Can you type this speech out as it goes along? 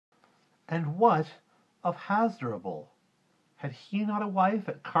And what of Hasdrubal? Had he not a wife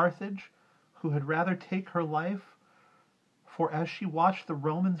at Carthage, who had rather take her life? For as she watched the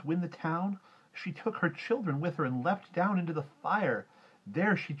Romans win the town, she took her children with her and leapt down into the fire.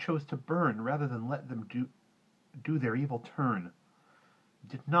 There she chose to burn, rather than let them do their evil turn.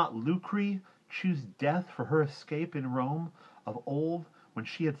 Did not Lucre choose death for her escape in Rome of old, when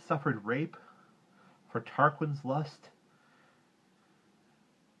she had suffered rape for Tarquin's lust?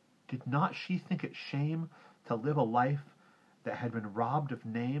 Did not she think it shame to live a life that had been robbed of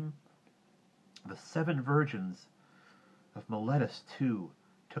name? The 7 virgins of Miletus too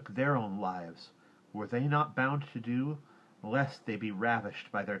took their own lives. Were they not bound to do, lest they be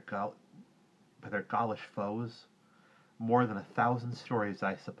ravished by their Gaulish foes? More than 1,000 stories,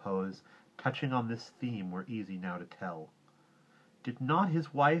 I suppose, touching on this theme were easy now to tell. Did not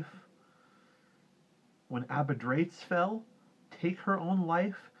his wife, when Abidrates fell, take her own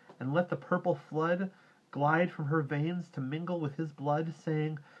life, and let the purple flood glide from her veins to mingle with his blood,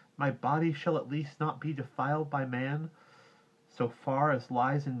 saying, "My body shall at least not be defiled by man, so far as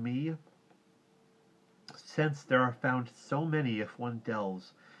lies in me"? Since there are found so many, if one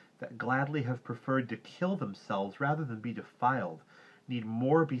delves, that gladly have preferred to kill themselves rather than be defiled, need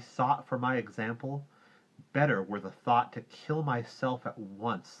more be sought for my example? Better were the thought to kill myself at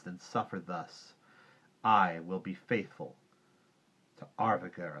once than suffer thus. I will be faithful to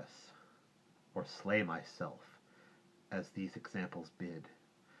Arviragus, or slay myself, as these examples bid,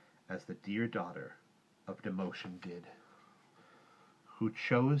 as the dear daughter of Demotion did, who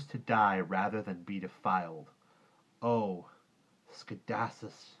chose to die rather than be defiled. O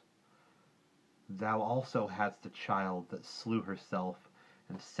Scadasus, thou also hadst a child that slew herself,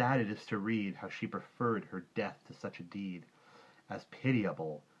 and sad it is to read how she preferred her death to such a deed. As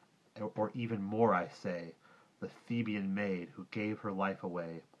pitiable, or even more, I say, the Theban maid who gave her life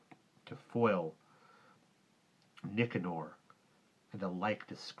away to foil Nicanor, and a like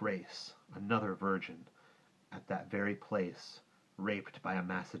disgrace, another virgin, at that very place, raped by a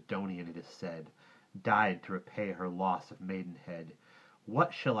Macedonian, it is said, died to repay her loss of maidenhead.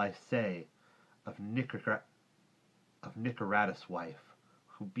 What shall I say of Niceratus' wife,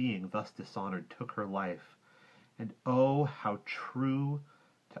 who being thus dishonored took her life? And oh, how true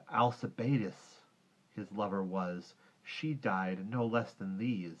to Alcibiades his lover was! She died no less than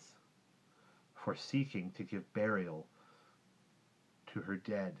these, for seeking to give burial to her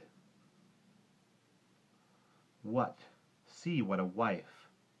dead. What, see what a wife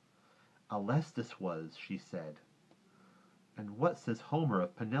Alcestis was, she said. And what says Homer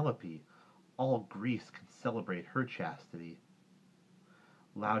of Penelope? All Greece can celebrate her chastity.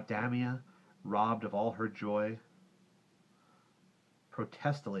 Laodamia, robbed of all her joy,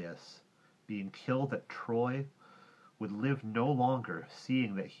 Protestilaus, being killed at Troy, would live no longer,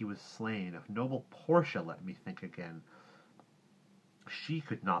 seeing that he was slain. Of noble Portia let me think again. She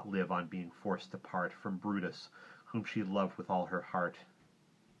could not live on being forced to part from Brutus, whom she loved with all her heart.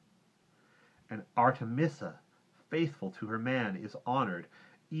 And Artemisa, faithful to her man, is honored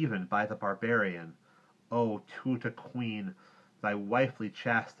even by the barbarian. O Teuta queen, thy wifely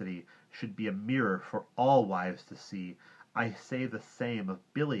chastity should be a mirror for all wives to see. I say the same of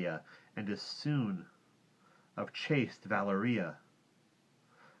Bilia, and as soon of chaste Valeria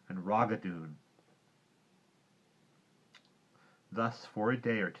and Rogadoon. Thus for a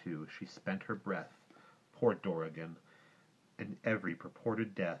day or two she spent her breath, poor Dorigen, in every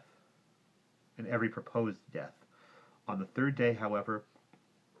proposed death. On the 3rd day, however,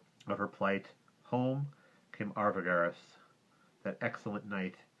 of her plight, home came Arviragus, that excellent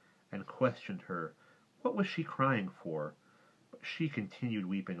knight, and questioned her. What was she crying for? But she continued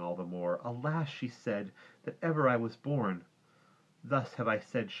weeping all the more. Alas, she said, that ever I was born. Thus have I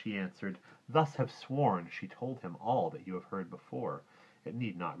said, she answered, thus have sworn. She told him all that you have heard before. It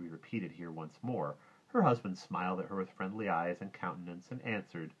need not be repeated here once more. Her husband smiled at her with friendly eyes and countenance, and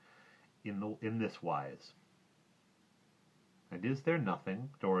answered in this wise. And is there nothing,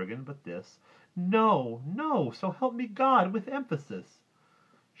 Dorigen, but this? No, no, so help me God, with emphasis.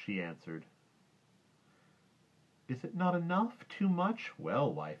 She answered. Is it not enough? Too much?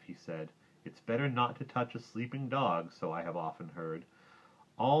 Well, wife, he said, it's better not to touch a sleeping dog, so I have often heard.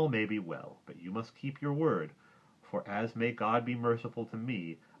 All may be well, but you must keep your word, for as may God be merciful to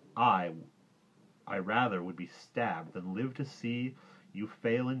me, I rather would be stabbed than live to see you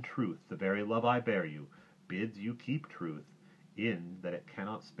fail in truth. The very love I bear you bids you keep truth, in that it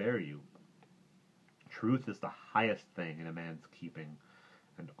cannot spare you. Truth is the highest thing in a man's keeping.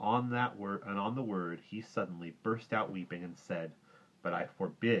 And on the word he suddenly burst out weeping and said, But I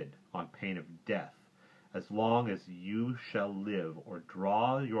forbid, on pain of death, as long as you shall live or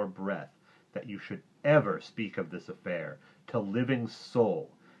draw your breath, that you should ever speak of this affair to living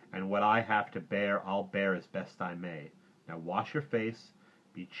soul, and what I have to bear, I'll bear as best I may. Now wash your face,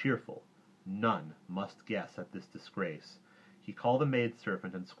 be cheerful. None must guess at this disgrace. He called a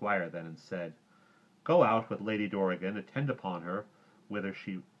maid-servant and squire then, and said, Go out with Lady Dorigen, attend upon her, whither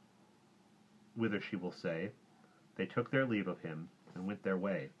she will say. They took their leave of him, and went their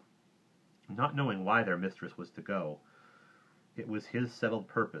way, not knowing why their mistress was to go. It was his settled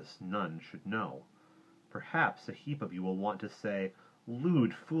purpose none should know. Perhaps a heap of you will want to say,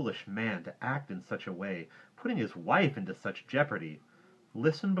 Lewd, foolish man, to act in such a way, putting his wife into such jeopardy.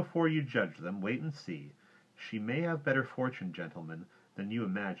 Listen before you judge them, wait and see. She may have better fortune, gentlemen, than you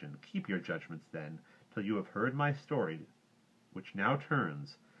imagine. Keep your judgments, then, till you have heard my story, which now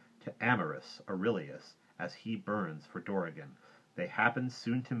turns to amorous Aurelius, as he burns for Dorigen. They happened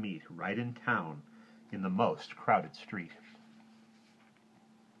soon to meet, right in town, in the most crowded street,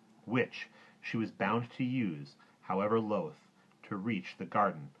 which she was bound to use, however loath, to reach the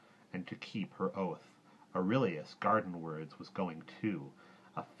garden, and to keep her oath. Aurelius, garden-wards, was going too,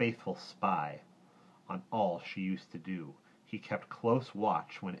 a faithful spy on all she used to do. He kept close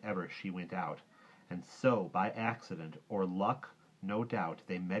watch whenever she went out, and so, by accident, or luck, no doubt,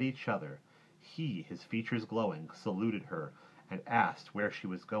 they met each other. He, his features glowing, saluted her, and asked where she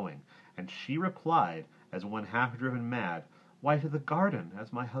was going, and she replied, as one half-driven mad, Why, to the garden,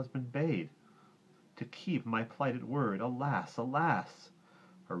 as my husband bade, to keep my plighted word. Alas, alas!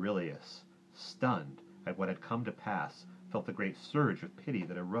 Aurelius, stunned at what had come to pass, felt the great surge of pity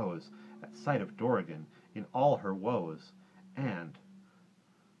that arose at sight of Dorigen in all her woes, and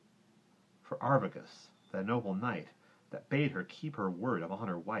for Arvigas, the noble knight, that bade her keep her word of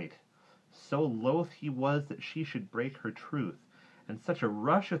honour white. So loath he was that she should break her truth, and such a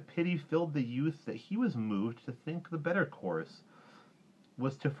rush of pity filled the youth that he was moved to think the better course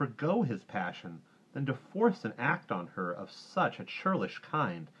was to forgo his passion than to force an act on her of such a churlish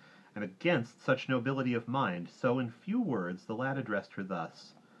kind, and against such nobility of mind. So in few words the lad addressed her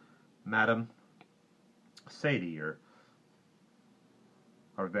thus, Madam, say to your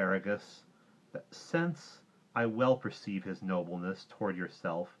Arviragus, that since I well perceive his nobleness toward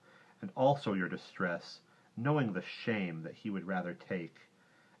yourself, and also your distress, knowing the shame that he would rather take,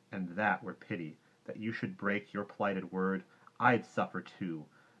 and that were pity, that you should break your plighted word, I'd suffer too,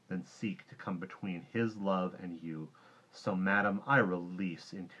 than seek to come between his love and you. So, madam, I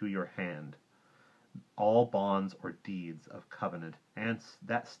release into your hand all bonds or deeds of covenant, and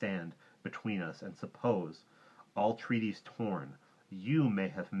that stand between us, and suppose all treaties torn you may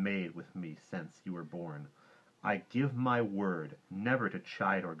have made with me since you were born. I give my word never to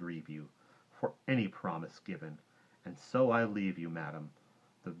chide or grieve you for any promise given, and so I leave you, madam,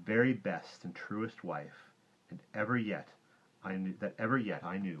 the very best and truest wife, and ever yet I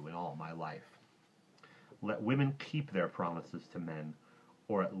knew in all my life. Let women keep their promises to men,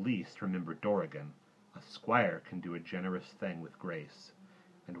 or at least remember Dorigen. A squire can do a generous thing with grace,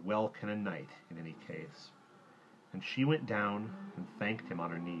 and well can a knight in any case. And she went down and thanked him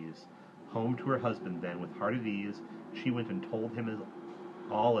on her knees. Home to her husband then, with heart at ease, she went and told him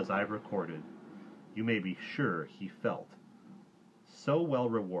all as I've recorded. You may be sure he felt so well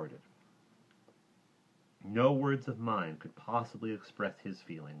rewarded. No words of mine could possibly express his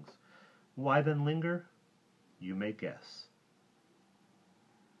feelings. Why then linger? You may guess.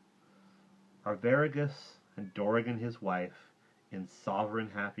 Arviragus and Dorigen his wife, in sovereign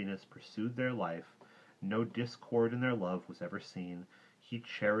happiness pursued their life. No discord in their love was ever seen. He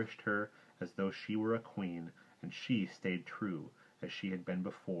cherished her as though she were a queen, and she stayed true as she had been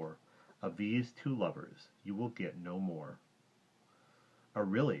before. Of these two lovers you will get no more.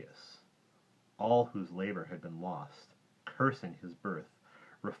 Aurelius, all whose labor had been lost, cursing his birth,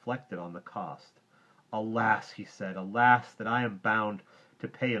 reflected on the cost. Alas, he said, alas, that I am bound to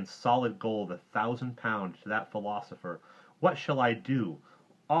pay in solid gold 1,000 pounds to that philosopher. What shall I do?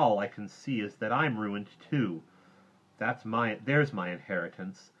 All I can see is that I'm ruined too. There's my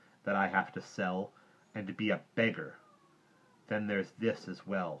inheritance that I have to sell, and to be a beggar. Then there's this as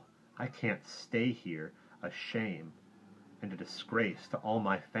well. I can't stay here, a shame and a disgrace to all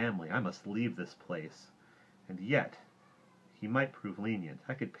my family. I must leave this place. And yet, he might prove lenient.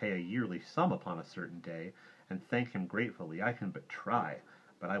 I could pay a yearly sum upon a certain day, and thank him gratefully. I can but try,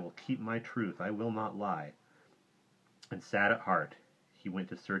 but I will keep my truth. I will not lie. And sad at heart, he went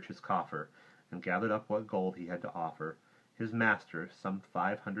to search his coffer, and gathered up what gold he had to offer. His master, some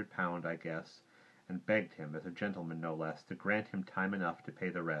 500 pound, I guess, and begged him, as a gentleman no less, to grant him time enough to pay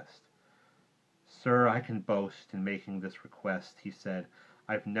the rest. Sir, I can boast in making this request, he said.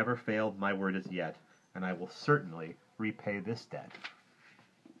 I've never failed my word as yet, and I will certainly repay this debt.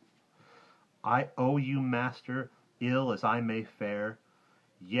 I owe you, master, ill as I may fare.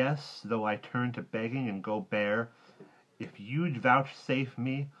 Yes, though I turn to begging and go bare, if you'd vouchsafe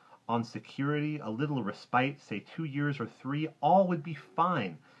me, on security, a little respite, say 2 years or 3, all would be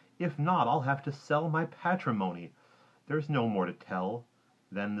fine. If not, I'll have to sell my patrimony. There's no more to tell.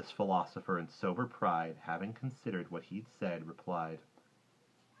 Then this philosopher in sober pride, having considered what he'd said, replied,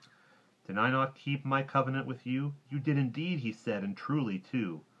 Did I not keep my covenant with you? You did indeed, he said, and truly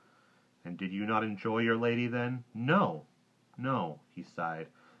too. And did you not enjoy your lady then? No, no, he sighed,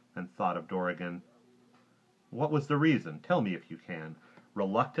 and thought of Dorigen. What was the reason? Tell me if you can.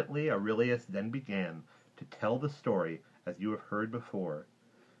 Reluctantly Aurelius then began to tell the story as you have heard before.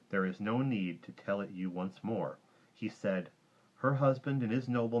 There is no need to tell it you once more. He said, her husband in his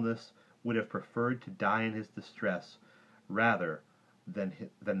nobleness would have preferred to die in his distress rather than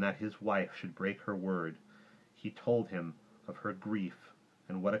that his wife should break her word. He told him of her grief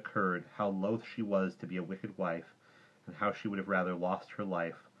and what occurred, how loath she was to be a wicked wife, and how she would have rather lost her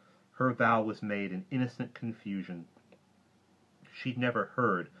life. Her vow was made in innocent confusion. She'd never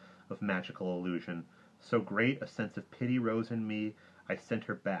heard of magical illusion. So great a sense of pity rose in me, I sent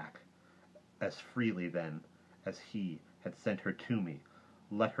her back, as freely then as he had sent her to me.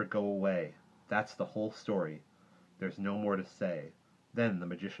 Let her go away. That's the whole story. There's no more to say. Then the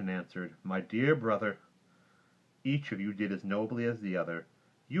magician answered, My dear brother, each of you did as nobly as the other.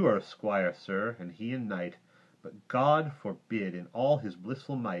 You are a squire, sir, and he a knight, but God forbid in all his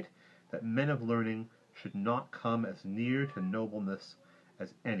blissful might that men of learning should not come as near to nobleness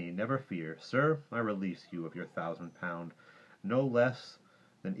as any. Never fear, sir, I release you of your £1,000, no less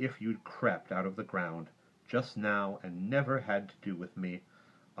than if you'd crept out of the ground just now and never had to do with me.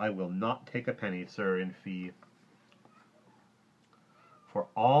 I will not take a penny, sir, in fee. For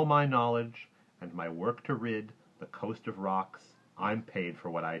all my knowledge and my work to rid the coast of rocks, I'm paid for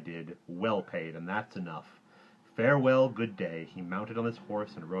what I did, well paid, and that's enough. Farewell, good day. He mounted on his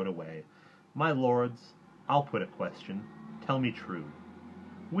horse and rode away. My lords, I'll put a question. Tell me true.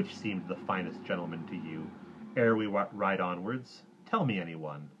 Which seemed the finest gentleman to you? Ere we ride onwards, tell me any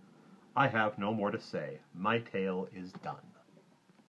one. I have no more to say. My tale is done.